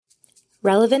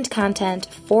Relevant content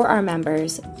for our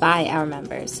members by our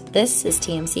members. This is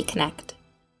TMC Connect.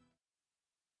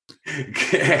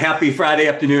 Happy Friday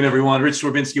afternoon, everyone. Rich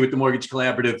Swerbinsky with the Mortgage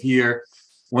Collaborative here.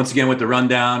 Once again with the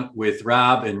rundown with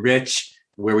Rob and Rich,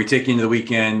 where we take you into the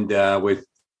weekend with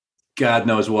God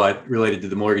knows what related to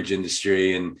the mortgage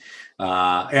industry. And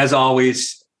as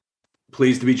always,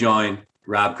 pleased to be joined,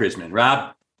 Rob Chrisman.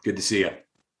 Rob, good to see you.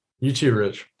 You too,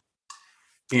 Rich.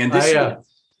 And this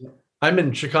I'm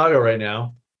in Chicago right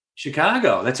now.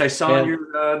 Chicago. I saw in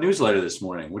your newsletter this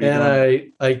morning. What are you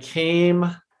doing? I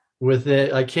came with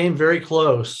it. I came very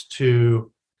close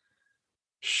to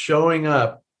showing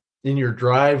up in your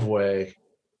driveway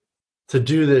to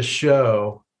do this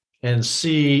show and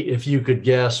see if you could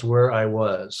guess where I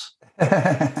was.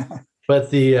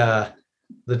 But the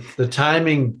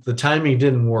timing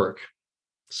didn't work.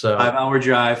 So 5-hour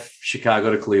drive,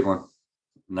 Chicago to Cleveland.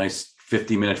 Nice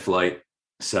 50-minute flight.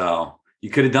 So you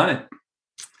could have done it.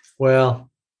 Well,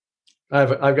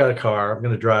 I've got a car. I'm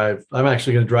going to drive. I'm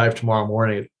actually going to drive tomorrow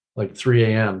morning at like 3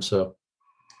 a.m. So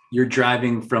you're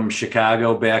driving from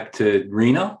Chicago back to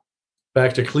Reno?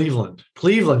 Back to Cleveland.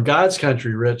 Cleveland, God's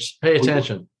country, Rich. Pay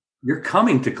attention. You're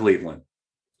coming to Cleveland.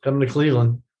 Coming to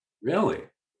Cleveland. Really?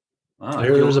 Wow,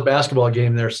 there was a basketball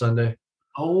game there Sunday.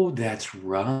 Oh, that's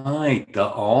right. The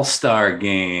All-Star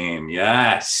game.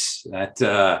 Yes.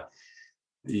 That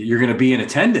you're going to be in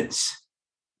attendance.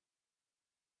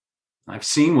 I've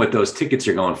seen what those tickets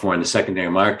are going for in the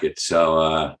secondary market.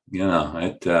 So,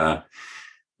 it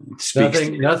speaks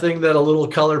nothing that a little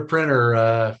color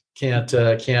printer can't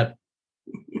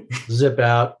zip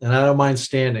out. And I don't mind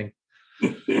standing.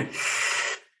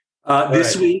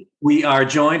 This week, we are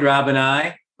joined, Rob and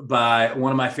I, by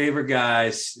one of my favorite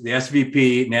guys, the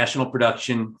SVP National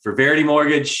Production for Verity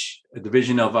Mortgage, a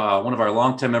division of one of our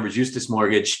longtime members, Eustace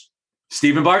Mortgage,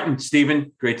 Stephen Barton.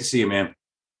 Stephen, great to see you, man.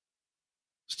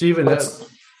 Stephen,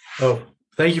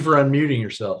 thank you for unmuting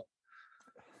yourself.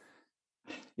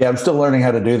 Yeah, I'm still learning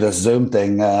how to do this Zoom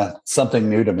thing. Something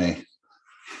new to me.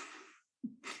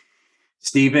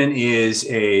 Stephen is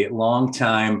a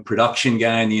longtime production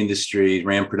guy in the industry,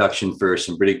 ran production for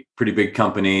some pretty big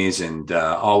companies, and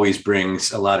always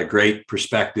brings a lot of great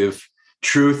perspective,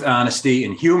 truth, honesty,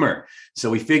 and humor. So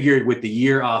we figured with the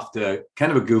year off to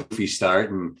kind of a goofy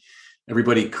start and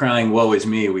everybody crying, woe is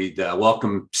me, we'd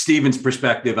welcome Stephen's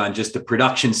perspective on just the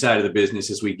production side of the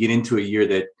business as we get into a year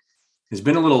that has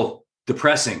been a little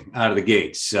depressing out of the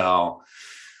gates. So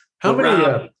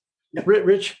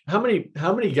Rich, how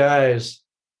many guys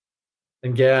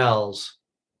and gals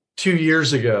 2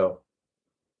 years ago,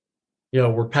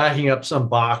 were packing up some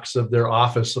box of their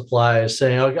office supplies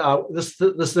saying, "Oh, this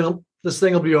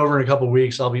thing will be over in a couple of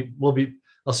weeks. I'll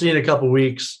see you in a couple of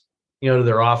weeks," to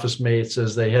their office mates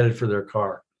as they headed for their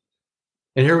car.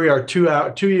 And here we are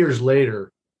 2 years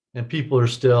later, and people are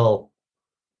still,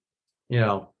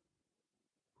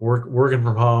 working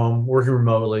from home, working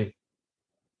remotely.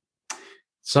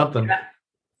 Something.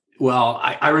 Well,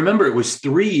 I remember it was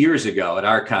 3 years ago at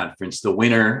our conference, the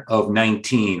winter of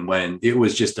 19, when it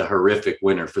was just a horrific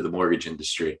winter for the mortgage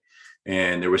industry.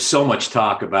 And there was so much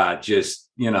talk about just,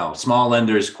 small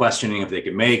lenders questioning if they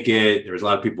could make it. There was a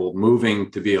lot of people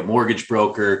moving to be a mortgage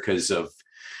broker because of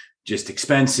just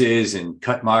expenses and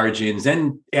cut margins.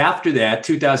 Then after that,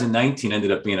 2019 ended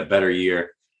up being a better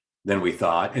year than we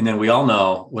thought. And then we all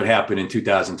know what happened in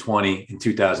 2020 and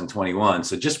 2021.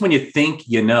 So just when you think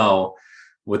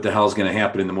what the hell is going to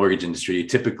happen in the mortgage industry, you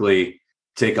typically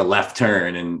take a left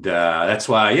turn. And that's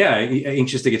why,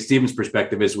 anxious to get Stephen's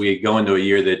perspective as we go into a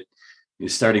year that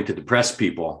is starting to depress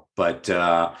people. But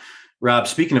Rob,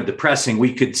 speaking of depressing,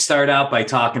 we could start out by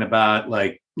talking about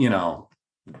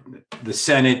the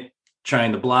Senate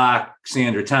trying to block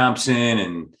Sandra Thompson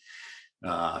and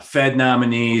Fed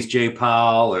nominees, Jay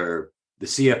Powell, or the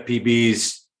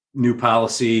CFPB's new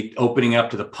policy opening up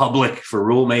to the public for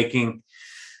rulemaking.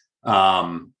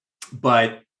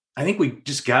 But I think we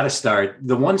just got to start.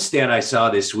 The one stat I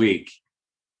saw this week,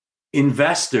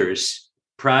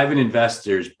 private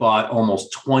investors bought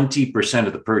almost 20%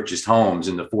 of the purchased homes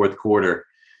in the fourth quarter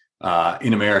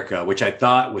in America, which I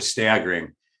thought was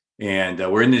staggering. And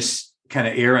we're in this kind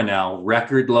of era now,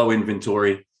 record low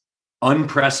inventory,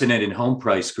 unprecedented home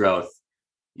price growth,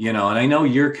 and I know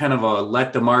you're kind of a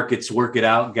let the markets work it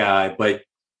out guy, but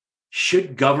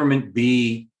should government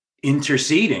be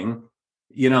interceding,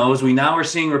 as we now are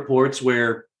seeing reports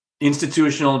where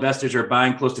institutional investors are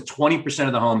buying close to 20%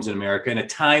 of the homes in America in a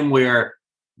time where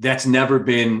that's never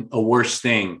been a worse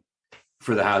thing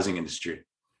for the housing industry.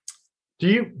 Do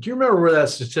you remember where that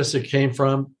statistic came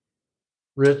from,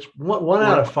 Rich? One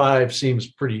out of five seems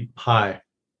pretty high.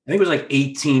 I think it was like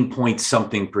 18 point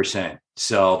something percent.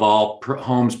 So of all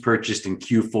homes purchased in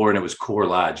Q4, and it was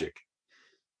CoreLogic.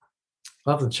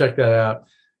 I'll have to check that out.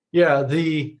 Yeah,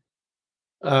 the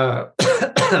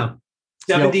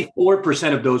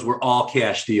 74% of those were all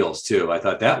cash deals too. I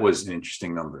thought that was an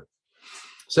interesting number.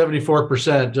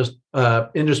 74% just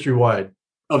industry wide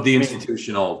of the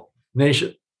institutional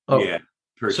nation. Oh, yeah.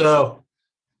 Purchases.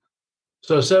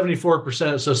 So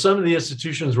 74%. So some of the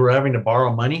institutions were having to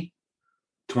borrow money.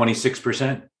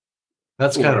 26%.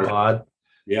 That's kind of odd.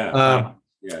 Yeah.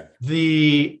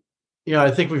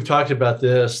 I think we've talked about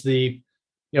this.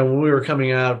 When we were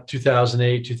coming out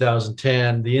 2008,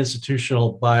 2010, the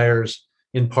institutional buyers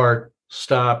in part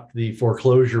stopped the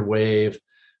foreclosure wave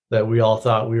that we all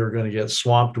thought we were going to get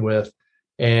swamped with,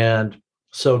 and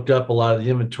soaked up a lot of the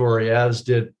inventory, as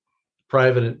did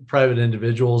private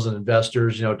individuals and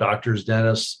investors, doctors,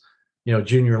 dentists,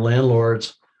 junior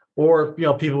landlords, or,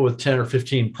 people with 10 or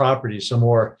 15 properties, some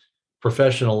more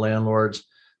professional landlords.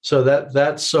 So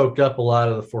that soaked up a lot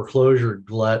of the foreclosure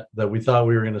glut that we thought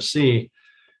we were going to see.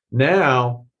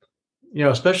 Now,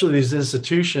 especially these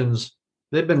institutions,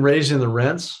 they've been raising the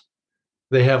rents.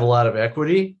 They have a lot of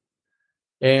equity,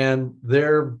 and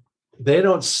they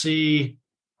don't see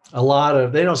a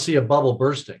bubble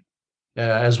bursting,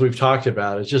 as we've talked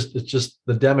about. It's just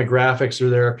the demographics are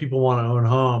there. People want to own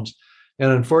homes, and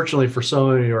unfortunately, for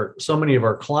so many of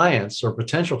our clients or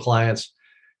potential clients,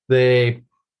 they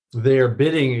are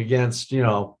bidding against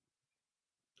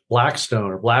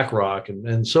Blackstone or BlackRock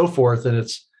and so forth, and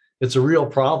it's a real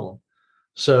problem.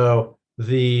 So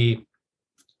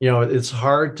it's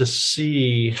hard to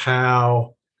see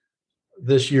how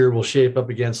this year will shape up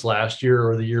against last year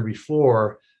or the year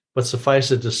before, but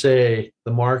suffice it to say,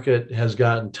 the market has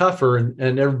gotten tougher,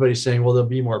 and everybody's saying, well, there'll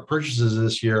be more purchases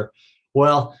this year.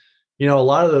 Well, a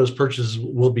lot of those purchases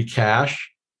will be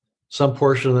cash. Some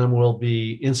portion of them will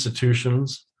be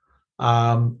institutions.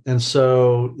 And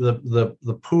so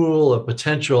the pool of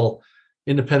potential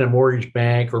independent mortgage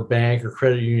bank or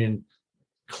credit union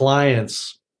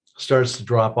clients starts to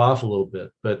drop off a little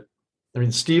bit. But I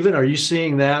mean, Stephen, are you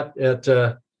seeing that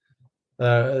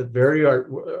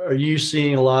are you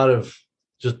seeing a lot of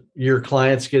just your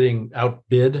clients getting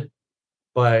outbid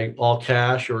by all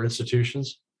cash or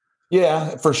institutions?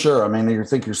 Yeah, for sure. I mean, you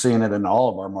think you're seeing it in all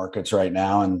of our markets right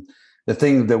now. And the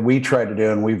thing that we try to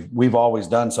do, and we've always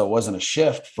done, so it wasn't a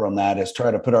shift from that, is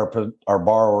try to put our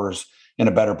borrowers in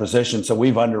a better position. So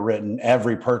we've underwritten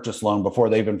every purchase loan before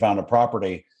they even found a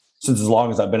property since as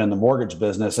long as I've been in the mortgage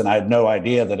business. And I had no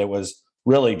idea that it was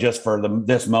really just for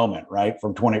this moment, right?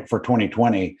 For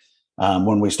 2020,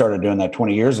 when we started doing that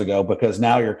 20 years ago, because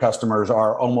now your customers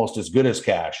are almost as good as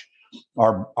cash.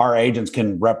 Our agents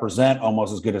can represent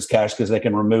almost as good as cash because they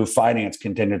can remove finance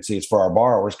contingencies for our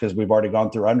borrowers because we've already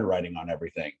gone through underwriting on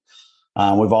everything.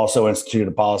 We've also instituted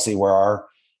a policy where our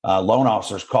loan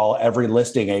officers call every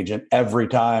listing agent every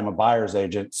time a buyer's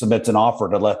agent submits an offer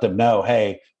to let them know,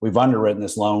 hey, we've underwritten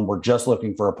this loan. We're just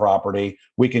looking for a property.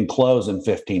 We can close in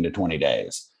 15 to 20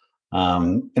 days.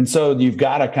 And so you've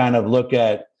got to kind of look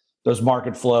at those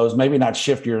market flows, maybe not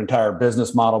shift your entire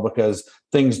business model, because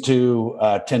things too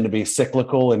tend to be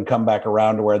cyclical and come back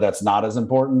around to where that's not as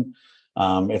important.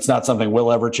 It's not something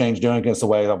we'll ever change doing. It's the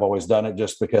way I've always done it,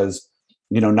 just because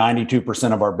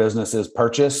 92% of our business is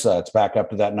purchase. It's back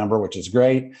up to that number, which is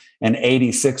great. And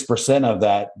 86% of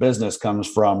that business comes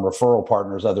from referral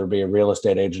partners, whether it be a real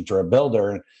estate agent or a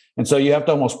builder. And so you have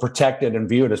to almost protect it and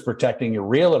view it as protecting your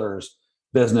realtor's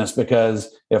business,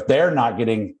 because if they're not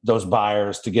getting those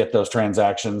buyers to get those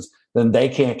transactions, then they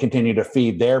can't continue to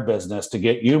feed their business to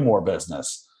get you more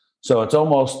business. So it's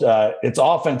almost it's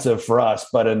offensive for us,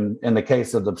 but in the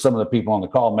case of some of the people on the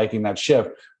call, making that shift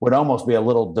would almost be a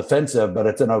little defensive, but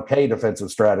it's an okay defensive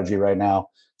strategy right now,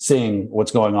 seeing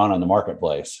what's going on in the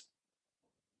marketplace.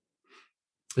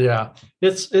 Yeah,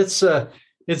 it's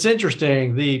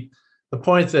interesting. The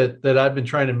point that I've been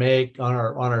trying to make on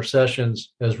our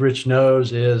sessions, as Rich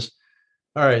knows, is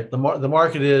all right. The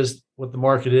market is what the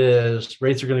market is.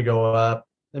 Rates are going to go up.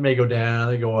 They may go down.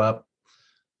 They go up.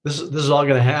 This is all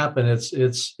going to happen.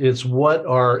 It's what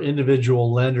are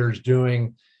individual lenders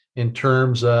doing in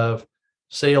terms of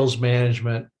sales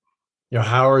management.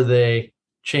 How are they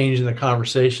changing the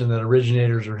conversation that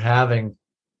originators are having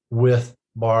with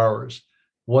borrowers?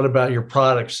 What about your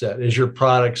product set? Is your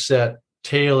product set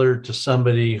tailored to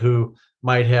somebody who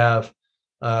might have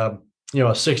a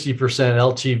 60%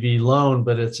 LTV loan,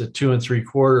 but it's at 2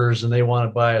 3/4, and they want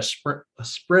to buy a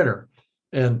Sprinter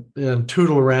and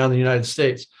tootle around the United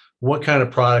States? What kind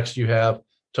of products do you have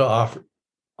to offer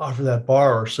that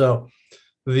borrower? So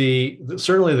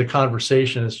certainly the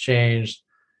conversation has changed,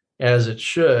 as it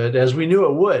should, as we knew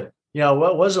it would.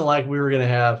 Well, it wasn't like we were going to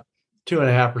have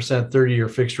 2.5% 30-year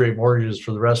fixed rate mortgages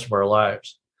for the rest of our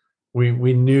lives.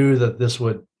 We knew that this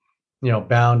would,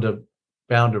 bound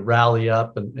to rally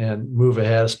up and move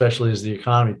ahead, especially as the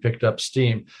economy picked up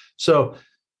steam. So,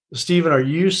 Stephen, are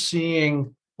you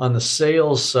seeing on the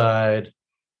sales side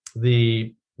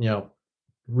the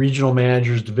regional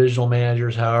managers, divisional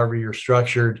managers, however you're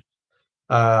structured,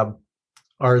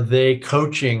 are they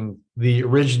coaching the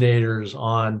originators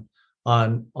on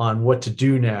what to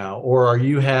do now, or are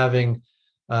you having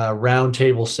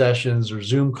roundtable sessions or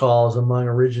Zoom calls among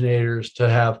originators to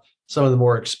have some of the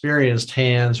more experienced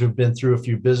hands who've been through a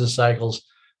few business cycles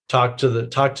talk to the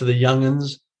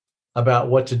youngins about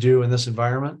what to do in this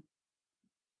environment?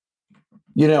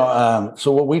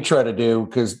 So what we try to do,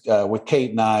 because with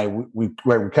Kate and I, we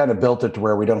kind of built it to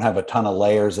where we don't have a ton of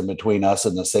layers in between us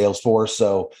and the sales force.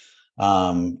 So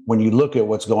when you look at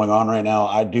what's going on right now,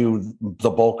 I do the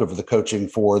bulk of the coaching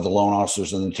for the loan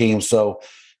officers and the team. So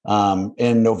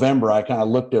in November, I kind of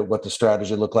looked at what the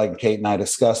strategy looked like, and Kate and I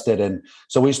discussed it. And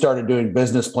so we started doing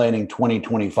business planning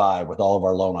 2025 with all of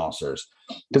our loan officers.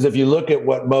 Because if you look at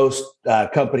what most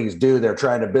companies do, they're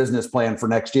trying to business plan for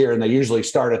next year, and they usually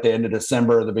start at the end of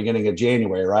December or the beginning of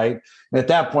January, right? And at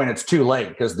that point, it's too late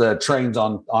because the train's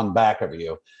on back of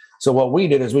you. So what we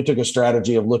did is we took a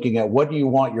strategy of looking at what do you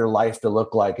want your life to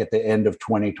look like at the end of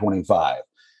 2025.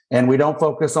 And we don't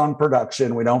focus on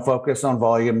production. We don't focus on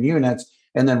volume units.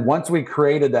 And then once we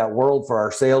created that world for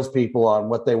our salespeople on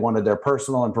what they wanted their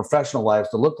personal and professional lives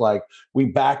to look like, we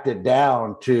backed it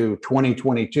down to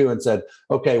 2022 and said,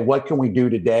 okay, what can we do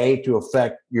today to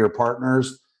affect your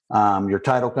partners, your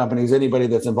title companies, anybody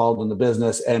that's involved in the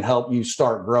business, and help you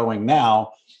start growing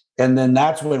now? And then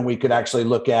that's when we could actually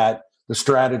look at the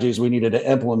strategies we needed to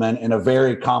implement in a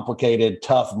very complicated,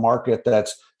 tough market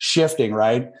that's shifting,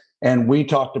 right? And we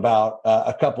talked about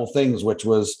a couple things, which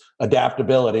was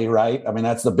adaptability, right? I mean,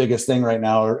 that's the biggest thing right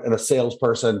now in a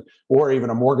salesperson or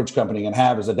even a mortgage company can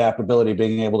have is adaptability,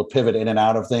 being able to pivot in and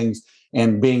out of things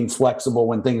and being flexible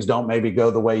when things don't maybe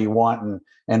go the way you want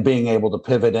and being able to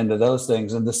pivot into those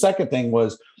things. And the second thing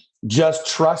was just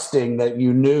trusting that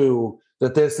you knew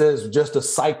that this is just a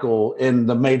cycle in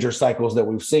the major cycles that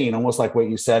we've seen, almost like what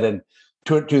you said in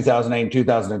 2008 and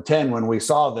 2010 when we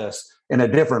saw this in a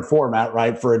different format,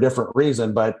 right, for a different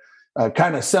reason, but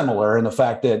kind of similar in the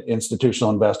fact that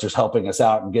institutional investors helping us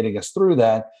out and getting us through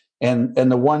that. And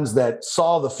the ones that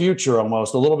saw the future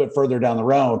almost a little bit further down the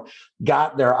road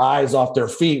got their eyes off their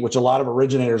feet, which a lot of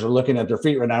originators are looking at their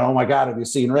feet right now. Oh my God, have you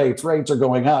seen rates? Rates are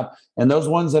going up. And those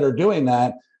ones that are doing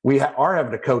that, we are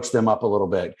having to coach them up a little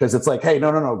bit because it's like, hey,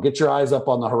 no, get your eyes up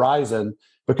on the horizon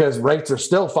because rates are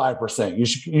still 5%.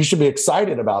 You should be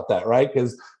excited about that, right?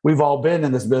 Because we've all been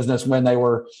in this business when they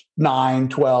were 9,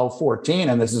 12, 14,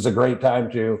 and this is a great time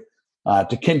to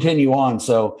continue on.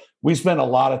 So we spent a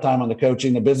lot of time on the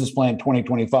coaching. The business plan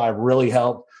 2025 really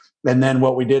helped. And then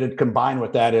what we did combined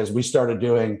with that is we started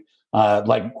doing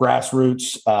like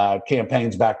grassroots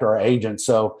campaigns back to our agents.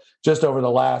 So just over the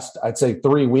last, I'd say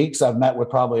 3 weeks, I've met with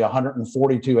probably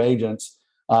 142 agents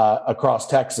across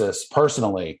Texas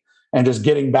personally, and just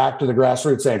getting back to the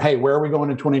grassroots saying, hey, where are we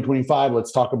going in 2025?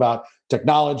 Let's talk about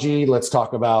technology. Let's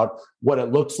talk about what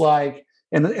it looks like.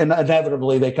 And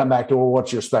inevitably they come back to, well,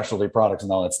 what's your specialty products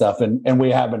and all that stuff. And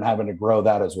we have been having to grow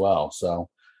that as well. So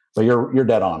you're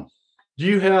dead on. Do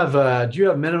you have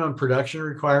minimum production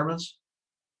requirements?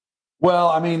 Well,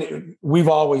 I mean, we've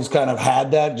always kind of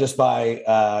had that just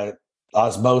by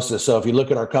osmosis. So if you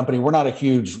look at our company, we're not a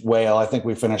huge whale. I think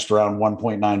we finished around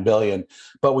 1.9 billion,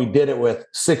 but we did it with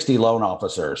 60 loan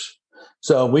officers.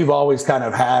 So we've always kind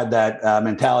of had that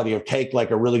mentality of take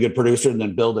like a really good producer and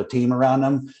then build a team around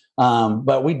them.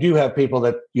 But we do have people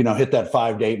that, hit that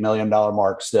 $5 to $8 million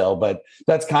mark still, but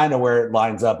that's kind of where it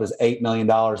lines up is $8 million.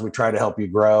 We try to help you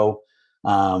grow.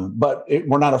 But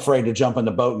we're not afraid to jump in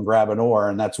the boat and grab an oar.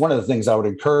 And that's one of the things I would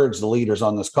encourage the leaders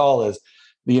on this call is,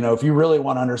 if you really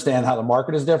want to understand how the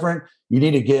market is different, you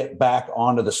need to get back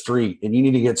onto the street and you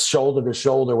need to get shoulder to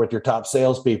shoulder with your top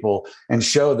salespeople and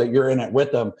show that you're in it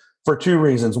with them for two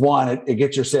reasons. One, it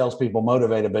gets your salespeople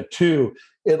motivated, but two,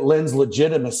 it lends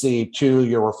legitimacy to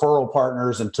your referral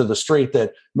partners and to the street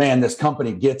that, man, this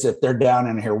company gets it. They're down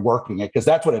in here working it because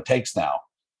that's what it takes now.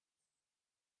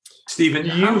 Stephen,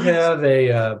 do you have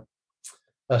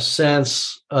a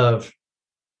sense of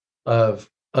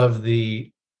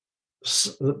the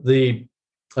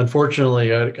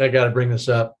unfortunately, I got to bring this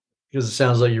up because it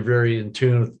sounds like you're very in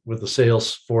tune with the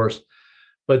sales force,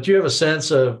 but do you have a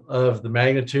sense of the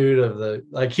magnitude of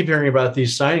I keep hearing about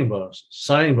these signing bonuses,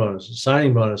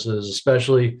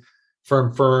 especially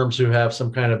from firms who have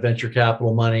some kind of venture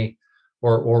capital money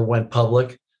or went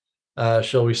public.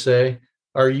 shall we say.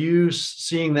 Are you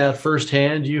seeing that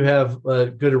firsthand? Do you have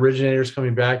good originators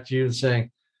coming back to you and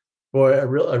saying, boy, I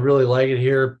really like it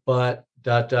here, but ...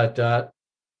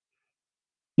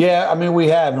 Yeah, I mean, we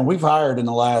have, and we've hired in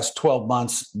the last 12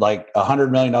 months, like $100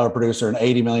 million producer, an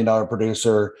 $80 million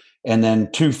producer, and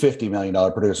then two $50 million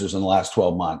producers in the last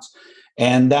 12 months.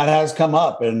 And that has come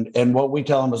up. And what we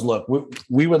tell them is, look,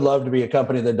 we would love to be a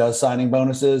company that does signing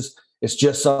bonuses. It's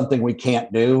just something we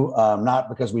can't do, not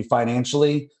because we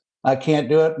financially can't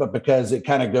do it, but because it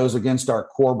kind of goes against our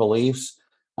core beliefs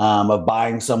of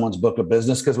buying someone's book of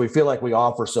business, because we feel like we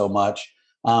offer so much.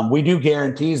 We do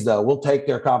guarantees, though. We'll take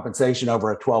their compensation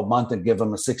over a 12-month and give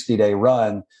them a 60-day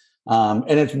run.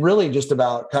 And it's really just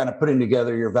about kind of putting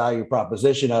together your value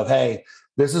proposition of, hey,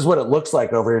 this is what it looks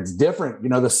like over here. It's different. You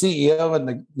know, the CEO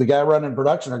and the guy running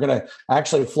production are going to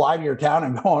actually fly to your town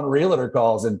and go on realtor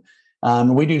calls. And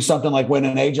we do something like when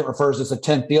an agent refers us a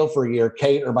 10th deal for a year,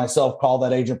 Kate or myself call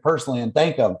that agent personally and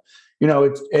thank them. You know,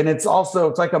 it's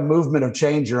like a movement of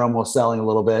change. You're almost selling a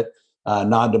little bit.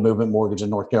 Nod to Movement Mortgage in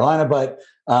North Carolina. But,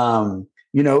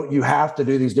 you know, you have to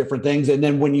do these different things. And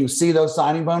then when you see those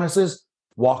signing bonuses,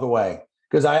 walk away.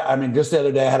 Because I mean, just the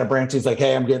other day I had a branch. He's like,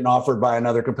 hey, I'm getting offered by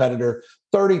another competitor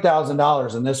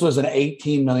 $30,000. And this was an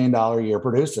 $18 million a year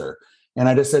producer. And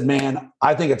I just said, man,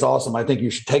 I think it's awesome. I think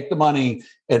you should take the money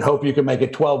and hope you can make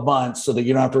it 12 months so that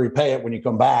you don't have to repay it when you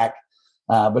come back.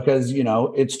 Because, you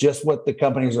know, it's just what the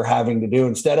companies are having to do.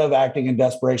 Instead of acting in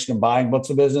desperation and buying books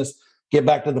of business, get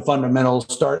back to the fundamentals,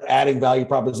 start adding value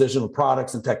proposition with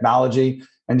products and technology,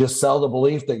 and just sell the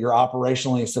belief that you're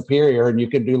operationally superior and you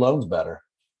can do loans better.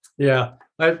 Yeah.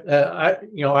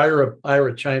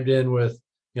 Ira chimed in with,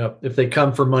 you know, if they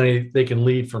come for money, they can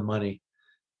lead for money.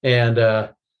 And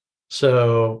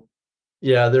so,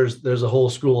 yeah, there's a whole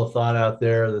school of thought out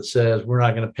there that says we're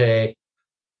not going to pay,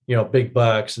 you know, big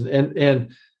bucks.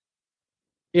 And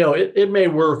you know, it may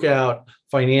work out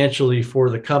financially for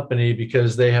the company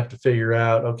because they have to figure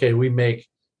out, okay, we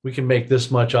can make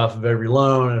this much off of every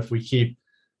loan. And if we keep,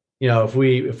 you know, if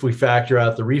we factor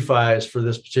out the refis for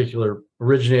this particular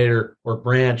originator or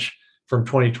branch from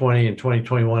 2020 and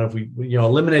 2021, if we, you know,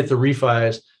 eliminate the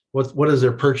refis, what does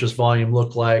their purchase volume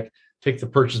look like? Take the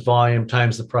purchase volume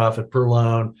times the profit per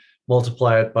loan,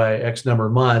 multiply it by X number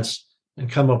of months, and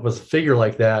come up with a figure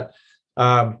like that.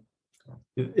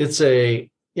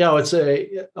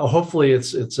 Hopefully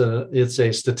it's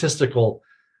a statistical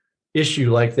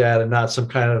issue like that and not some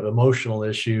kind of emotional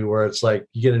issue where it's like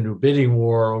you get into a bidding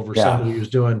war over somebody who's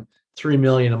doing $3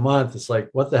 million a month. It's like,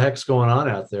 what the heck's going on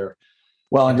out there?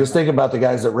 Well, and just think about the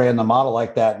guys that ran the model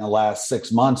like that in the last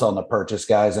 6 months on the purchase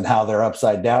guys and how they're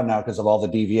upside down now because of all the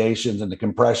deviations and the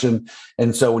compression.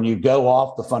 And so when you go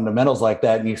off the fundamentals like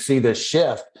that and you see this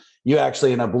shift, you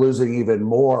actually end up losing even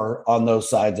more on those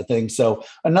sides of things. So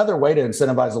another way to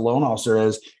incentivize a loan officer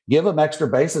is give them extra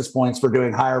basis points for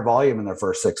doing higher volume in their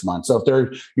first 6 months. So if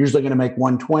they're usually going to make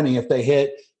 120, if they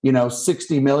hit,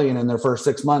 60 million in their first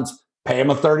 6 months, pay them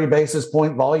a 30 basis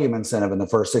point volume incentive in the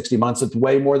first 60 months. It's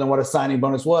way more than what a signing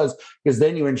bonus was, because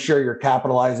then you ensure you're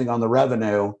capitalizing on the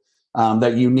revenue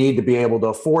that you need to be able to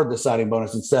afford the signing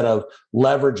bonus instead of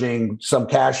leveraging some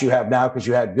cash you have now because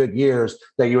you had good years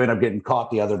that you end up getting caught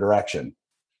the other direction.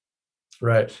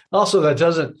 Right. Also, that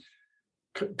doesn't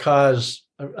cause,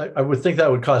 I would think that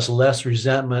would cause less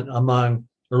resentment among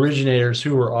originators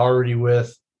who were already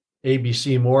with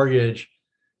ABC Mortgage.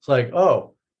 It's like,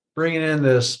 oh, bringing in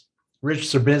this Rich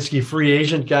Serbinsky free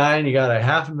agent guy and you got a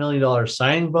 $500,000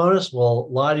 signing bonus.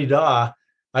 Well, la-di-da,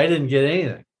 I didn't get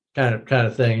anything. Kind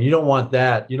of thing. You don't want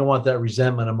that. You don't want that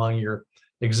resentment among your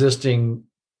existing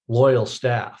loyal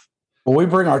staff. Well, we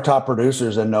bring our top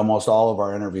producers into almost all of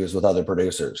our interviews with other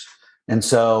producers. And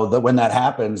so when that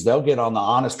happens, they'll get on the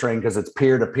honest train because it's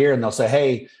peer to peer. And they'll say,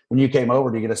 hey, when you came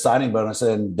over, do you get a signing bonus?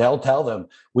 And they'll tell them,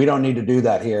 we don't need to do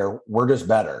that here. We're just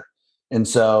better. And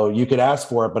so you could ask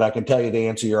for it, but I can tell you the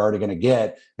answer you're already going to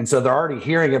get. And so they're already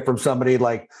hearing it from somebody.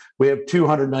 Like, we have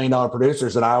 $200 million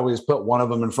producers, and I always put one of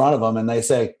them in front of them. And they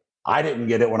say, I didn't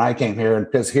get it when I came here,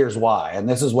 because here's why. And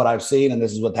this is what I've seen, and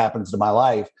this is what happens to my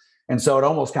life. And so it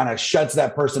almost kind of shuts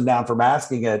that person down from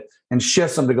asking it and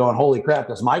shifts them to going, holy crap,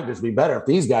 this might just be better if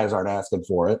these guys aren't asking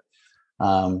for it.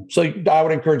 So I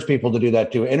would encourage people to do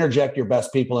that too. Interject your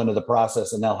best people into the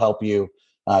process, and they'll help you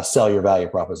sell your value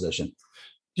proposition.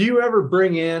 Do you ever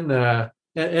bring in,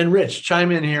 and Rich,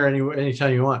 chime in here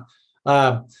anytime you want.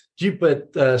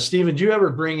 Stephen, do you ever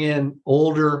bring in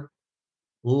older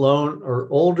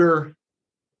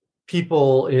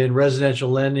people in residential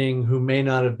lending who may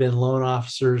not have been loan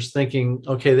officers, thinking,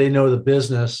 okay, they know the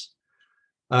business.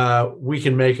 We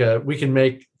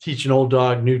can teach an old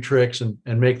dog new tricks and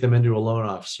make them into a loan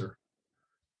officer?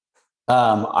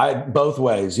 I both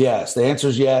ways. Yes. The answer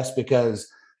is yes, because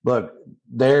look,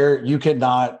 you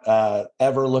cannot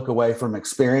ever look away from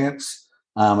experience,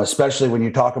 especially when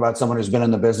you talk about someone who's been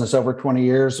in the business over 20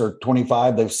 years or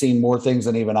 25. They've seen more things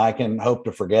than even I can hope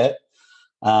to forget.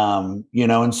 And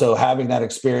so having that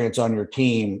experience on your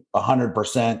team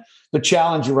 100%, the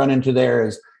challenge you run into there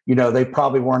is, they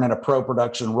probably weren't in a pro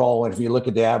production role. And if you look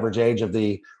at the average age of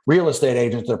the real estate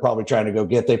agents they're probably trying to go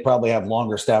get, they probably have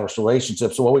longer established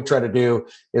relationships. So what we try to do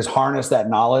is harness that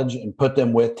knowledge and put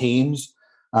them with teams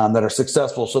that are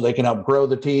successful so they can help grow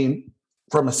the team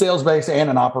from a sales base and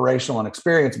an operational and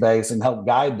experience base and help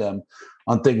guide them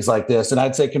on things like this. And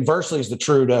I'd say conversely is the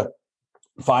true to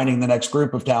finding the next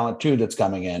group of talent too that's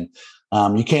coming in.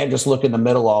 You can't just look in the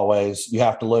middle always. You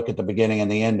have to look at the beginning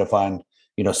and the end to find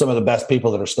some of the best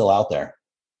people that are still out there.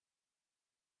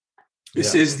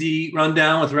 This is the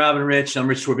Rundown with Rob and Rich. I'm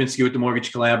Rich Swerbinsky with the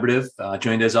Mortgage Collaborative,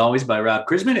 joined as always by Rob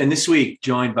Krisman. And this week,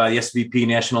 joined by the SVP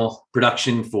National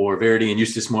Production for Verity and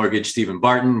Eustace Mortgage, Stephen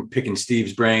Barton, picking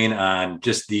Steve's brain on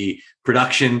just the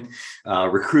production,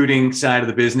 recruiting side of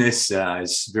the business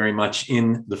is very much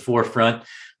in the forefront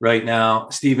right now.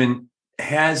 Stephen,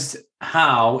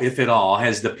 how, if at all,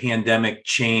 has the pandemic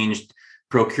changed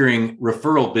procuring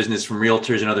referral business from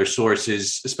realtors and other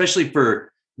sources, especially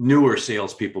for newer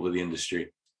salespeople to the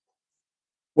industry?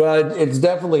 Well, it's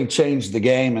definitely changed the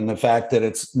game, and the fact that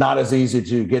it's not as easy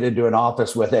to get into an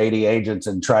office with 80 agents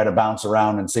and try to bounce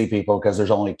around and see people because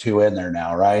there's only 2 in there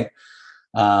now, right?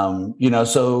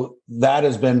 So that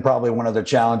has been probably one of the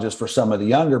challenges for some of the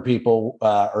younger people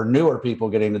or newer people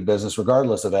getting into the business,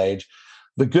 regardless of age.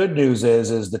 The good news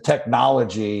is the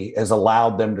technology has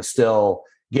allowed them to still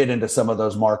get into some of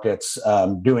those markets,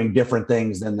 doing different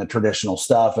things than the traditional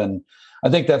stuff. And I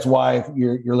think that's why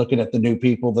you're looking at the new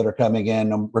people that are coming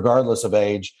in, regardless of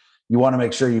age. You want to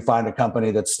make sure you find a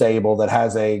company that's stable, that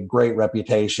has a great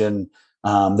reputation,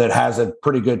 that has a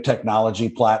pretty good technology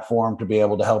platform to be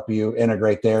able to help you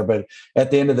integrate there. But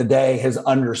at the end of the day, has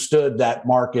understood that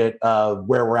market of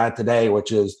where we're at today,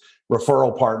 which is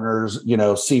referral partners,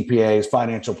 CPAs,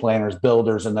 financial planners,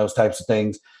 builders, and those types of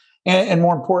things. And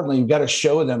more importantly, you've got to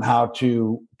show them how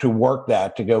to work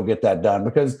that, to go get that done,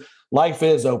 because life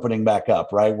is opening back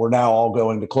up, right? We're now all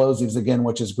going to closings again,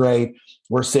 which is great.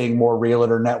 We're seeing more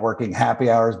realtor networking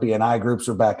happy hours, BNI groups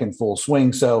are back in full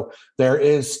swing. So there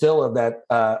is still that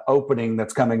opening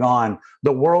that's coming on.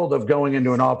 The world of going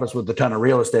into an office with a ton of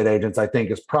real estate agents, I think,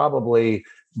 is probably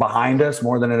behind us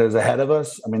more than it is ahead of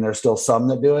us. I mean, there's still some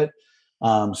that do it.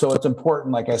 So it's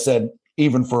important, like I said,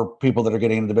 even for people that are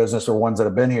getting into the business or ones that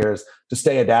have been here, is to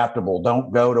stay adaptable.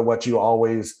 Don't go to what you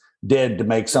always did to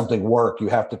make something work. You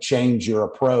have to change your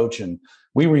approach. And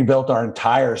we rebuilt our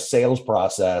entire sales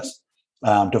process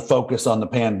to focus on the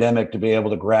pandemic, to be able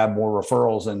to grab more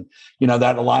referrals. And,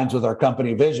 that aligns with our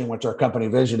company vision, which our company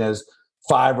vision is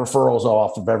 5 referrals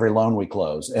off of every loan we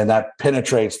close. And that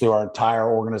penetrates through our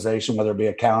entire organization, whether it be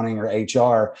accounting or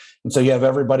HR. And so you have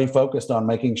everybody focused on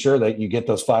making sure that you get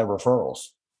those 5 referrals.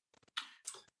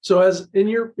 So as in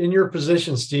your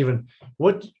position, Stephen,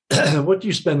 what do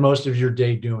you spend most of your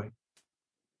day doing?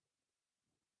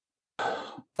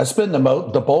 I spend the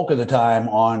bulk of the time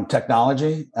on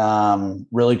technology,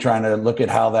 really trying to look at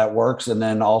how that works. And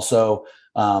then also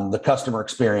the customer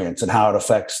experience and how it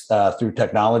affects through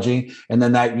technology. And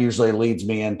then that usually leads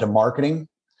me into marketing.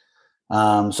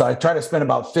 So I try to spend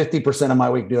about 50% of my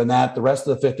week doing that. The rest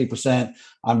of the 50%,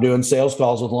 I'm doing sales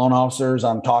calls with loan officers.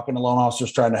 I'm talking to loan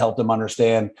officers, trying to help them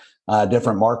understand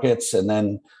different markets. And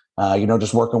then,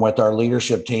 just working with our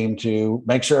leadership team to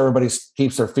make sure everybody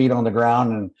keeps their feet on the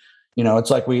ground. And,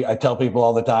 it's like I tell people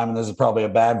all the time, and this is probably a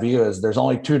bad view, is there's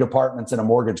only 2 departments in a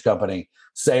mortgage company: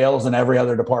 sales and every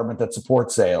other department that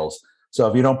supports sales. So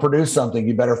if you don't produce something,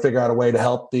 you better figure out a way to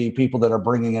help the people that are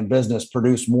bringing in business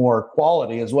produce more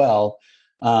quality as well,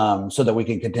 so that we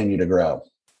can continue to grow.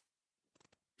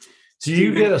 Do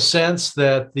you get a sense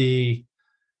that the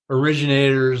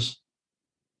originators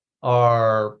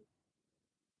are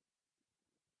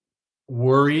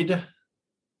worried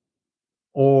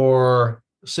or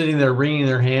sitting there wringing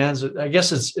their hands? I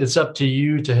guess it's up to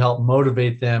you to help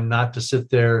motivate them, not to sit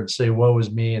there and say, woe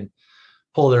is me, and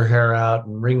pull their hair out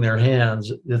and wring their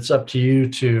hands. It's up to you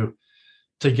to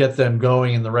get them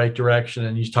going in the right direction.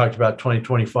 And you talked about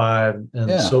 2025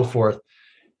 and so forth.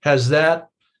 Has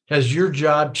your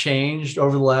job changed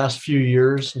over the last few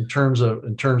years in terms of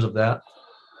that?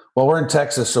 Well, we're in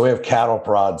Texas, so we have cattle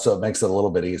prod, so it makes it a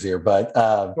little bit easier. But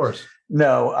of course,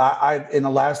 no, I in the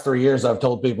last 3 years, I've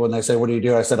told people when they say, what do you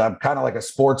do? I said, I'm kind of like a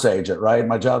sports agent, right?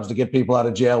 My job is to get people out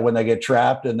of jail when they get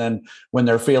trapped. And then when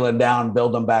they're feeling down,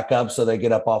 build them back up so they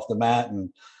get up off the mat.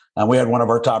 And, We had one of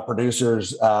our top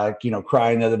producers,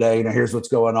 crying the other day, here's what's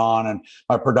going on. And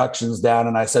my production's down.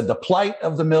 And I said, the plight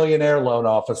of the millionaire loan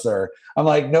officer. I'm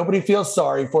like, nobody feels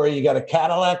sorry for you. You got a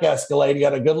Cadillac Escalade. You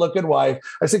got a good looking wife.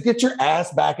 I said, get your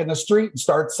ass back in the street and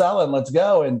start selling. Let's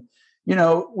go. And,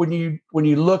 when you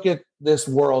look at this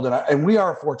world, and we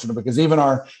are fortunate because even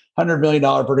our $100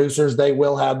 million producers, they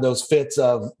will have those fits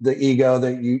of the ego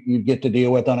that you get to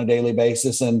deal with on a daily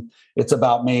basis. And it's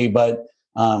about me, but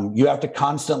you have to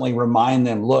constantly remind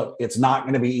them, look, it's not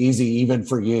going to be easy even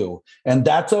for you. And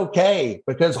that's okay,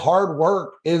 because hard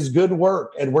work is good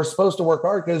work. And we're supposed to work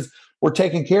hard because we're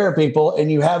taking care of people.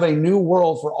 And you have a new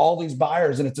world for all these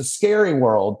buyers. And it's a scary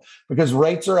world because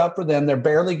rates are up for them. They're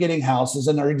barely getting houses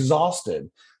and they're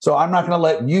exhausted. So I'm not going to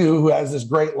let you, who has this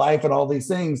great life and all these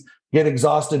things, get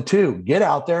exhausted too. Get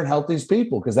out there and help these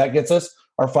people, because that gets us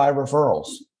our 5 referrals.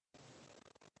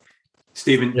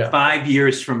 Stephen, 5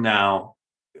 years from now,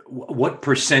 what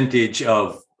percentage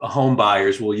of home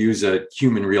buyers will use a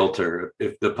human realtor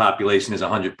if the population is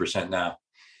 100% now?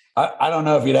 I don't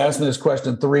know. If you'd asked me this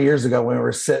question 3 years ago when we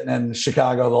were sitting in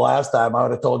Chicago the last time, I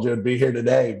would have told you it'd be here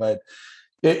today. But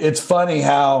it's funny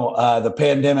how the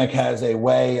pandemic has a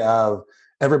way of,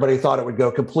 everybody thought it would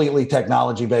go completely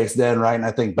technology based then, right? And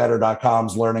I think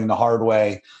Better.com's learning the hard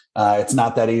way. It's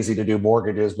not that easy to do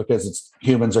mortgages because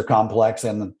humans are complex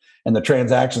and the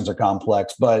transactions are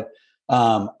complex. But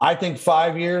I think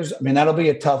 5 years, that'll be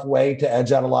a tough way to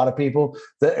edge out a lot of people.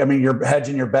 You're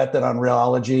hedging your bet that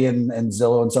Unrealogy and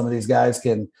Zillow and some of these guys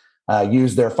can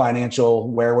use their financial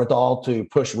wherewithal to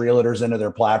push realtors into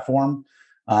their platform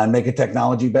and make it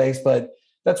technology based. But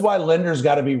that's why lenders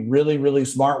got to be really, really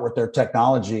smart with their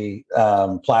technology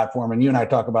platform. And you and I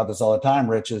talk about this all the time,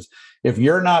 Rich, is if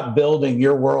you're not building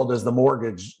your world as the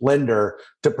mortgage lender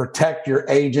to protect your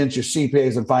agents, your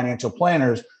CPAs and financial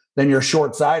planners, then you're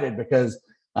short-sighted, because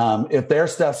if their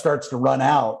stuff starts to run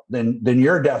out, then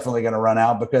you're definitely going to run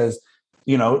out, because,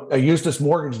 a Eustace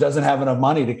Mortgage doesn't have enough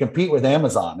money to compete with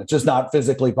Amazon. It's just not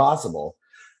physically possible.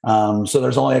 So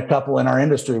there's only a couple in our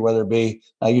industry, whether it be,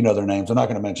 their names, I'm not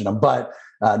going to mention them, but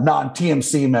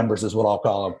non-TMC members is what I'll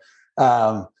call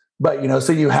them. But,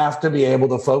 so you have to be able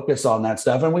to focus on that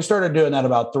stuff. And we started doing that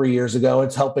about 3 years ago.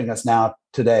 It's helping us now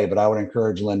today, but I would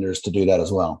encourage lenders to do that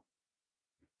as well.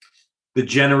 The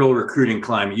general recruiting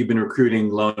climate, you've been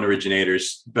recruiting loan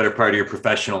originators better part of your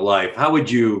professional life. How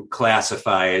would you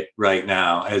classify it right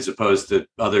now as opposed to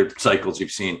other cycles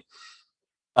you've seen?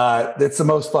 It's the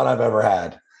most fun I've ever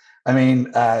had.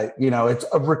 It's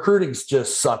recruiting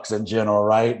just sucks in general,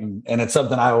 right? And it's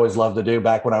something I always loved to do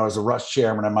back when I was a rush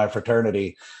chairman in my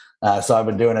fraternity. So I've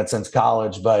been doing it since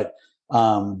college. But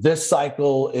this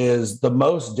cycle is the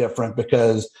most different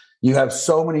because you have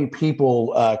so many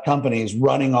people, companies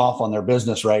running off on their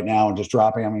business right now and just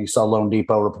dropping. You saw Loan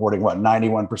Depot reporting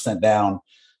 91% down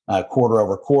quarter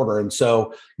over quarter. And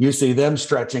so you see them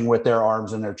stretching with their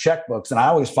arms and their checkbooks. And I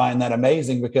always find that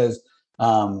amazing because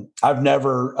I've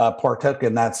never partook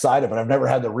in that side of it. I've never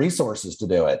had the resources to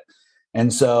do it.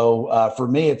 And so for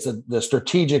me, it's the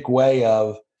strategic way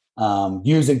of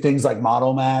using things like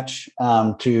Model Match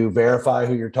to verify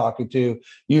who you're talking to,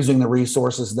 using the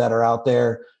resources that are out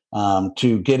there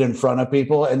to get in front of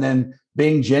people, and then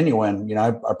being genuine.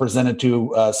 I presented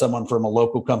to someone from a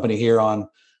local company here on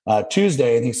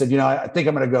Tuesday, and he said, I think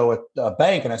I'm going to go with a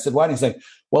bank. And I said, why? And he's like,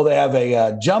 well, they have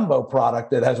a jumbo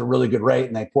product that has a really good rate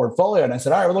in their portfolio. And I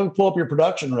said, all right, well, let me pull up your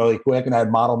production really quick. And I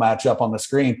had Model Match up on the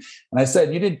screen. And I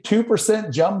said, you did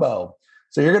 2% jumbo.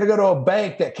 So you're going to go to a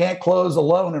bank that can't close a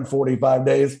loan in 45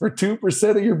 days for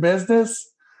 2% of your business?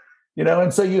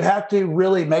 And so you have to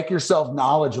really make yourself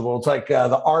knowledgeable. It's like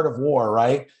the art of war,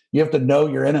 right? You have to know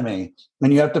your enemy,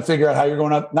 and you have to figure out how you're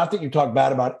going to, not that you talk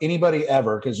bad about anybody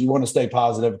ever, because you want to stay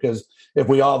positive, because if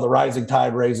the rising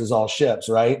tide raises all ships,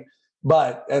 right?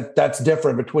 But that's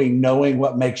different between knowing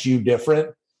what makes you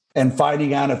different and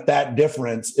finding out if that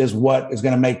difference is what is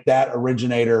going to make that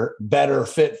originator better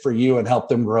fit for you and help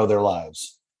them grow their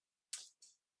lives.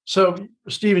 So,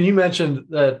 Stephen, you mentioned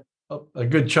that a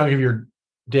good chunk of your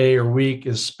day or week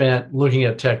is spent looking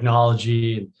at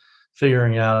technology and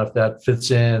figuring out if that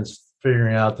fits in,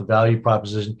 figuring out the value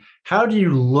proposition. How do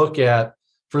you look at,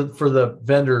 for the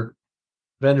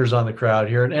vendors on the crowd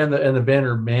here and the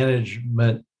vendor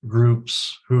management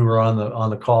groups who are on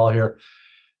the call here,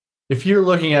 if you're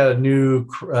looking at a new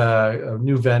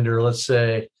vendor, let's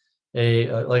say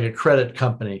like a credit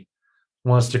company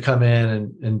wants to come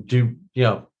in and do,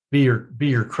 be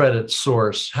your credit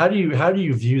source, how do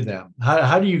you view them?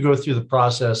 How do you go through the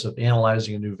process of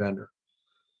analyzing a new vendor?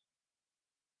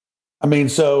 I mean,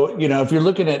 so, if you're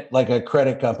looking at like a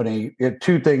credit company,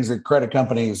 two things that credit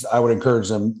companies, I would encourage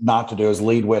them not to do is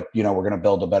lead with, we're going to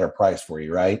build a better price for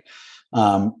you, right?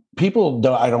 People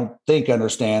I don't think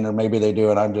understand, or maybe they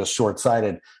do, and I'm just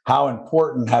short-sighted, how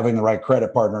important having the right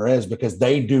credit partner is, because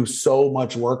they do so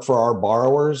much work for our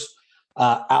borrowers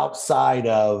outside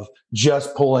of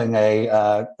just pulling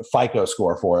a FICO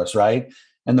score for us, right?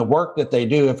 And the work that they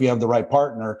do, if you have the right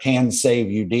partner, can save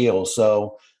you deals.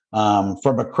 So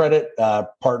from a credit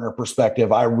partner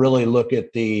perspective, I really look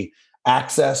at the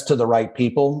access to the right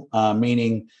people,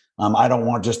 meaning I don't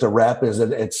want just a rep.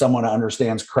 It's someone that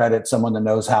understands credit, someone that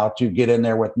knows how to get in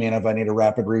there with me, and if I need a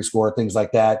rapid rescore, things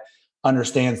like that,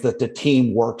 understands that the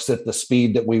team works at the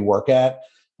speed that we work at,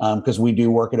 because we do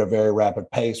work at a very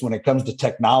rapid pace. When it comes to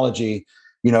technology,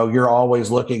 you're always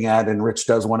looking at, and Rich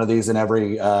does one of these in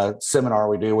every seminar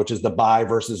we do, which is the buy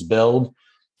versus build.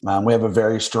 We have a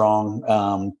very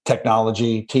strong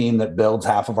technology team that builds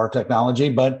half of our technology,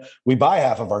 but we buy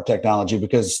half of our technology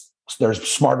because there's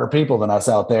smarter people than us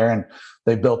out there, and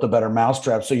they built a better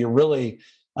mousetrap. So you really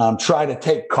try to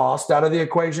take cost out of the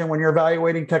equation when you're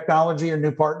evaluating technology and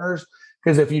new partners,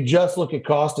 because if you just look at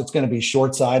cost, it's going to be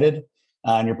short-sighted,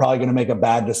 and you're probably going to make a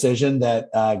bad decision that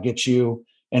gets you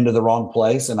into the wrong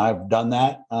place. And I've done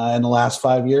that in the last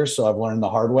 5 years, so I've learned the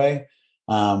hard way.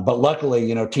 But luckily,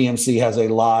 TMC has a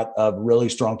lot of really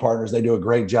strong partners. They do a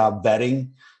great job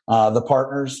vetting the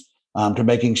partners to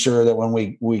making sure that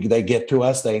when they get to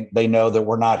us, they know that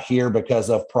we're not here because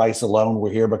of price alone.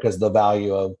 We're here because of the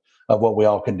value of what we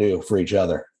all can do for each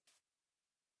other.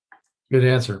 Good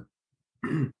answer.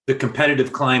 The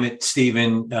competitive climate,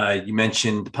 Stephen, you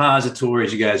mentioned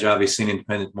depositories. You guys are obviously an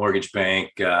independent mortgage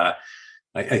bank.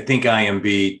 I think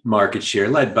IMB market share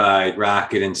led by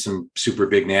Rocket and some super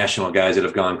big national guys that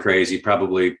have gone crazy,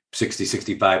 probably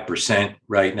 65%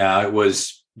 right now. It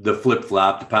was the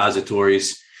flip-flop.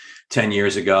 Depositories 10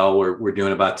 years ago we're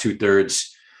doing about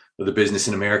 2/3 of the business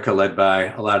in America, led by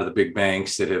a lot of the big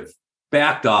banks that have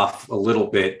backed off a little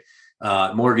bit.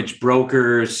 Mortgage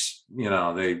brokers,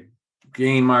 they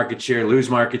gain market share, lose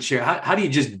market share. How do you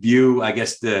just view, I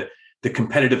guess, the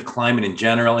competitive climate in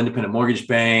general, independent mortgage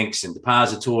banks and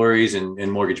depositories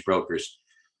and mortgage brokers?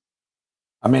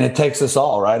 I mean, it takes us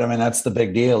all, right? I mean, that's the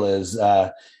big deal is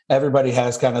everybody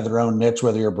has kind of their own niche,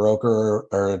 whether you're a broker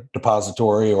or a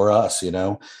depository or us,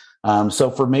 So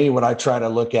for me, what I try to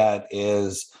look at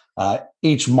is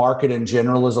each market in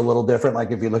general is a little different.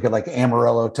 Like if you look at like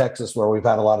Amarillo, Texas, where we've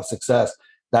had a lot of success,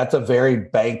 that's a very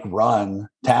bank run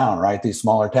town, right? These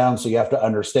smaller towns. So you have to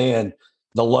understand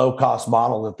the low cost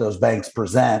model that those banks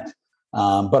present,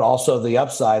 but also the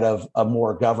upside of a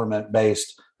more government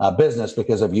based business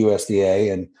because of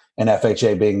USDA and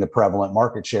FHA being the prevalent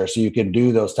market share. So you can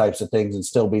do those types of things and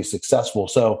still be successful.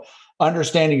 So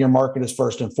understanding your market is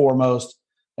first and foremost.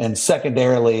 And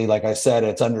secondarily, like I said,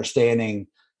 it's understanding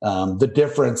the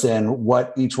difference in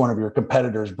what each one of your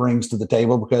competitors brings to the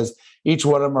table, because each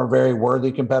one of them are very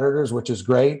worthy competitors, which is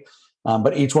great.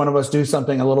 But each one of us do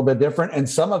something a little bit different. And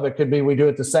some of it could be we do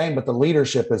it the same, but the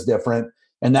leadership is different.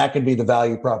 And that could be the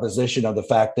value proposition of the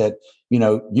fact that,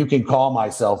 you can call my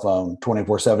cell phone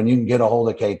 24/7. You can get a hold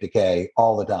of Kate Decay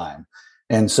all the time.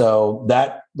 And so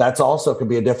that's also could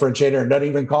be a differentiator and doesn't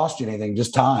even cost you anything,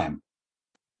 just time.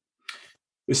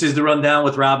 This is the Rundown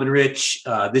with Rob and Rich.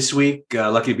 This week,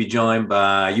 lucky to be joined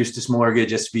by Eustace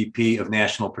Mortgage SVP of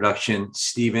National Production,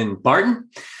 Stephen Barton.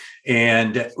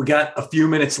 And we got a few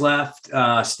minutes left.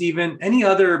 Stephen, any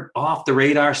other off the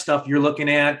radar stuff you're looking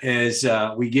at as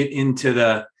we get into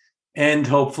the end,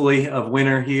 hopefully, of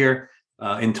winter here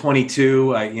in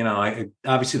 22?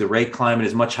 Obviously the rate climate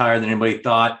is much higher than anybody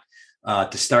thought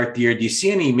to start the year. Do you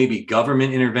see any maybe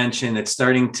government intervention that's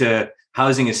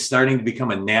housing is starting to become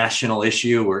a national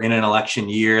issue? We're in an election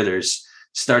year. There's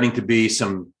starting to be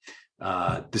some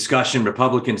discussion,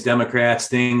 Republicans, Democrats,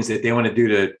 things that they want to do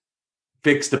to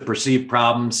fix the perceived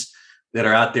problems that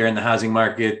are out there in the housing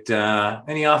market.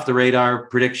 Any off the radar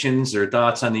predictions or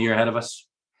thoughts on the year ahead of us?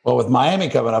 Well, with Miami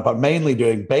coming up, I'm mainly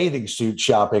doing bathing suit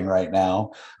shopping right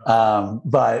now.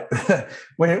 But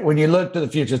when you look to the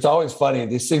future, it's always funny.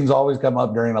 These things always come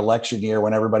up during an election year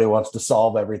when everybody wants to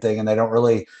solve everything and they don't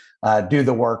really do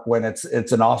the work when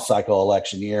it's an off-cycle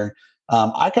election year.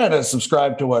 I kind of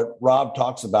subscribe to what Rob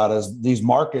talks about as these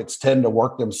markets tend to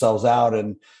work themselves out.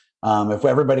 And if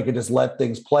everybody could just let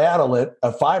things play out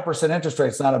a 5% interest rate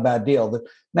is not a bad deal.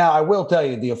 Now, I will tell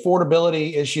you the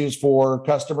affordability issues for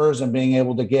customers and being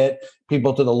able to get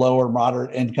people to the lower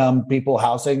moderate income people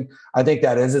housing, I think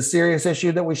that is a serious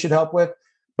issue that we should help with.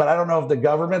 But I don't know if the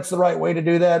government's the right way to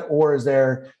do that, or is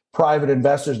there private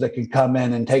investors that can come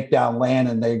in and take down land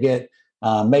and they get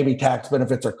maybe tax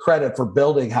benefits or credit for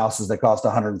building houses that cost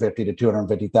 150 to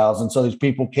 250,000, so these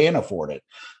people can afford it.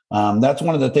 That's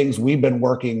one of the things we've been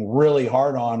working really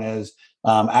hard on is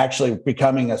actually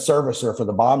becoming a servicer for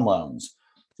the bond loans.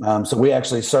 So we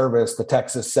actually service the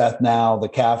Texas Seth now, the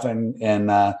CAF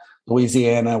in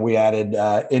Louisiana. We added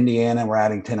Indiana, and we're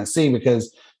adding Tennessee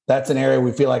because that's an area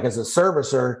we feel like as a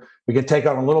servicer, we could take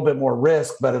on a little bit more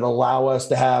risk, but it'll allow us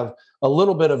to have a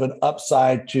little bit of an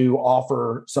upside to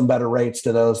offer some better rates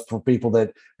to those for people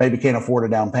that maybe can't afford a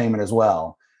down payment as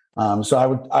well.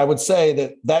 So I would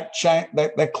say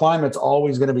that climate's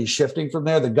always going to be shifting from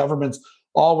there. The government's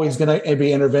always going to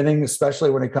be intervening,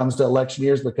 especially when it comes to election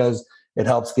years, because it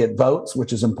helps get votes,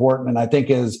 which is important. And I think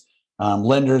as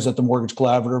lenders at the Mortgage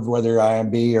Collaborative, whether you're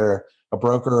IMB or a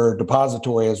broker or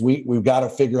depository, is we've got to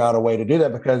figure out a way to do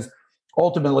that, because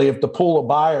ultimately, if the pool of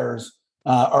buyers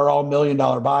are all $1 million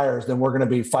buyers, then we're going to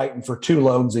be fighting for 2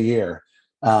 loans a year.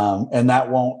 And that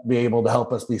won't be able to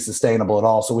help us be sustainable at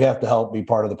all. So we have to help be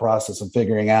part of the process of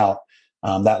figuring out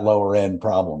that lower end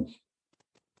problem,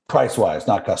 price-wise,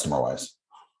 not customer-wise.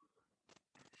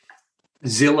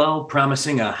 Zillow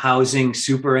promising a housing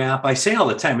super app. I say all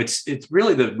the time, it's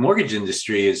really the mortgage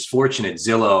industry is fortunate.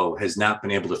 Zillow has not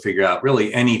been able to figure out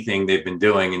really anything they've been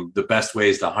doing, and the best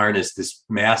ways to harness this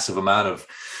massive amount of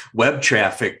web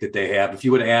traffic that they have. If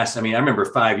you would have asked, I remember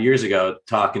 5 years ago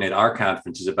talking at our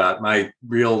conferences about my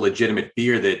real legitimate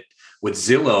fear that what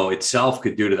Zillow itself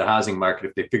could do to the housing market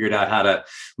if they figured out how to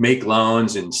make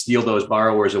loans and steal those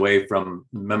borrowers away from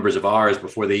members of ours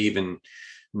before they even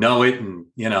know it. And,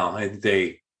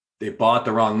 they bought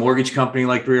the wrong mortgage company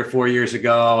like 3 or 4 years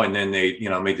ago. And then they,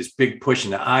 made this big push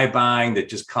into iBuying that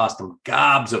just cost them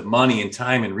gobs of money and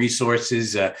time and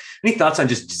resources. Any thoughts on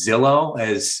just Zillow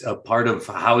as a part of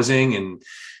housing and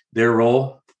their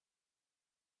role?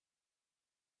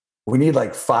 We need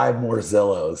like 5 more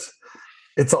Zillows.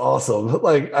 It's awesome.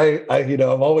 Like I've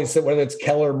always said, whether it's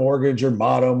Keller Mortgage or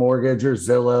Motto Mortgage or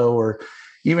Zillow or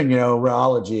even,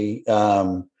 Realogy,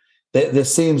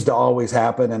 this seems to always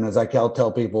happen. And as I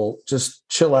tell people, just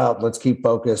chill out. Let's keep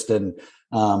focused. And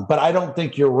but I don't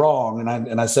think you're wrong.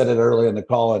 And I said it earlier in the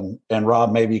call, and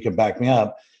Rob, maybe you can back me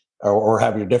up or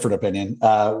have your different opinion,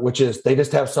 which is they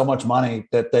just have so much money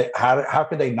that how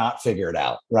could they not figure it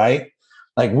out, right?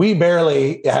 Like we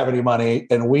barely have any money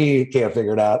and we can't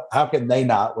figure it out. How can they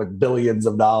not with billions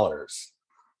of dollars?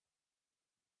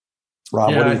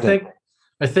 Rob, what do you think?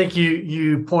 I think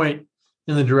you point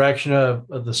in the direction of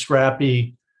the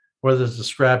scrappy, whether it's a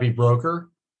scrappy broker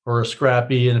or a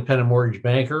scrappy independent mortgage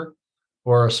banker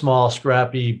or a small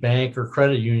scrappy bank or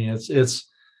credit union. It's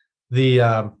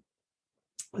the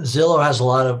Zillow has a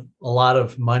lot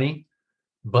of money,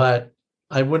 but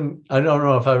I don't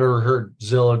know if I've ever heard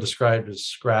Zillow described as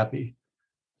scrappy.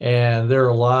 And there are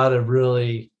a lot of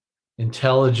really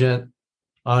intelligent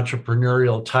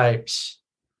entrepreneurial types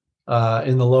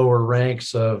in the lower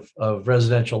ranks of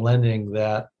residential lending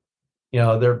that,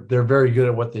 they're very good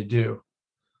at what they do.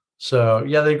 So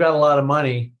yeah, they've got a lot of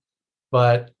money,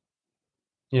 but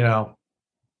so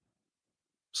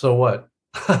what?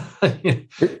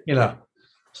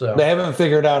 So they haven't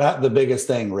figured out the biggest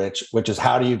thing, Rich, which is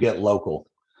how do you get local?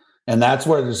 And that's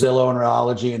where the Zillow and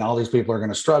Realogy and all these people are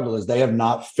going to struggle, is they have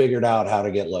not figured out how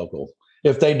to get local.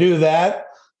 If they do that,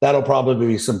 that'll probably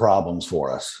be some problems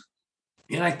for us.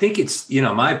 And I think it's,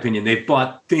 my opinion, they've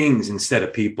bought things instead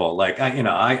of people. Like,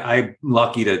 I'm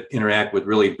lucky to interact with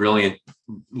really brilliant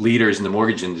leaders in the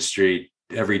mortgage industry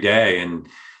every day. And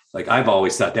like, I've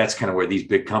always thought that's kind of where these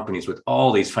big companies with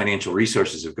all these financial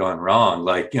resources have gone wrong.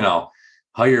 Like,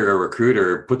 hire a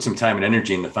recruiter, put some time and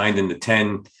energy into finding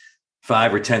the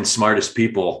 5 or 10 smartest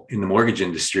people in the mortgage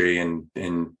industry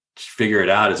and figure it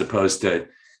out, as opposed to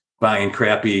buying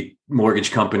crappy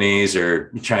mortgage companies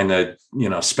or trying to,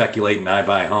 speculate in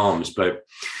iBuy homes. But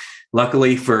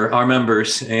luckily for our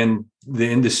members and the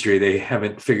industry, they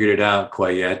haven't figured it out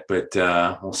quite yet, but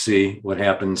we'll see what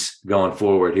happens going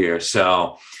forward here.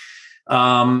 So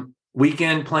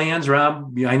weekend plans,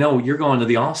 Rob, I know you're going to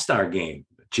the All-Star game.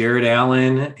 Jared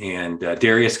Allen and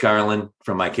Darius Garland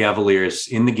from my Cavaliers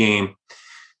in the game.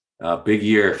 Big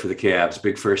year for the Cavs,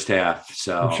 big first half.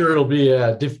 So I'm sure it'll be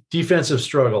a defensive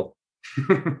struggle.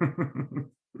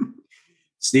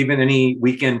 Stephen, any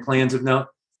weekend plans of note?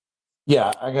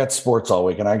 Yeah, I got sports all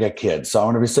weekend. I got kids. So I'm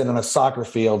going to be sitting on a soccer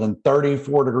field in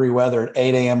 34-degree weather at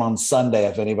 8 a.m. on Sunday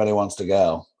if anybody wants to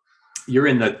go. You're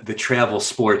in the travel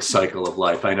sports cycle of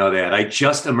life. I know that. I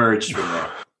just emerged from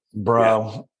that.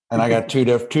 Bro. Yeah. And I got two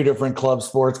different club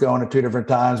sports going at 2 different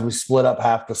times. We split up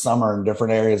half the summer in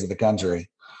different areas of the country.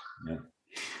 Yeah.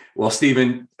 Well,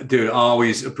 Stephen, dude,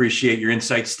 always appreciate your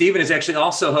insights. Stephen is actually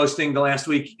also hosting the Last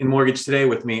Week in Mortgage Today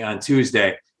with me on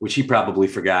Tuesday, which he probably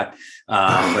forgot.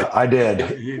 But I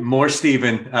did. More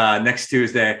Stephen next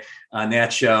Tuesday on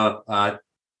that show.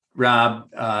 Rob,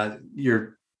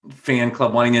 your fan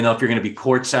club wanting to know if you're going to be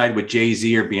courtside with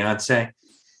Jay-Z or Beyonce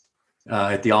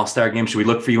at the All-Star game. Should we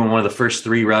look for you in one of the first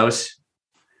 3 rows?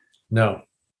 No,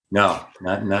 not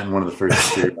in one of the first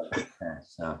 3 rows.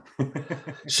 So.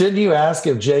 Shouldn't you ask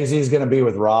if Jay-Z is going to be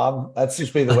with Rob? That's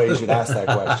just be the way you should ask that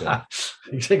question.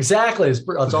 Exactly.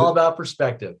 It's all about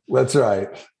perspective. That's right.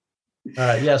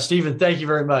 Yeah, Stephen, thank you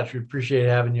very much. We appreciate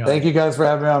having you on. Thank you guys for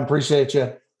having me on. Appreciate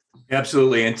you.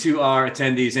 Absolutely. And to our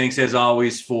attendees, thanks as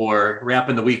always for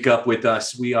wrapping the week up with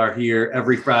us. We are here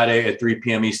every Friday at 3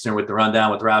 p.m. Eastern with the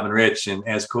Rundown with Rob and Rich. And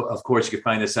of course, you can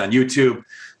find us on YouTube,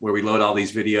 where we load all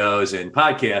these videos, and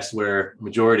podcasts where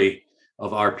majority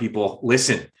of our people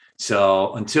listen.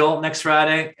 So until next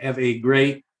Friday, have a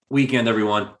great weekend,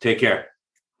 everyone. Take care.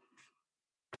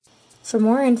 For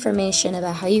more information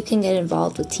about how you can get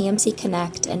involved with TMC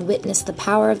Connect and witness the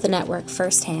power of the network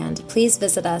firsthand, please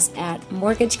visit us at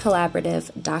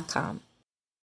mortgagecollaborative.com.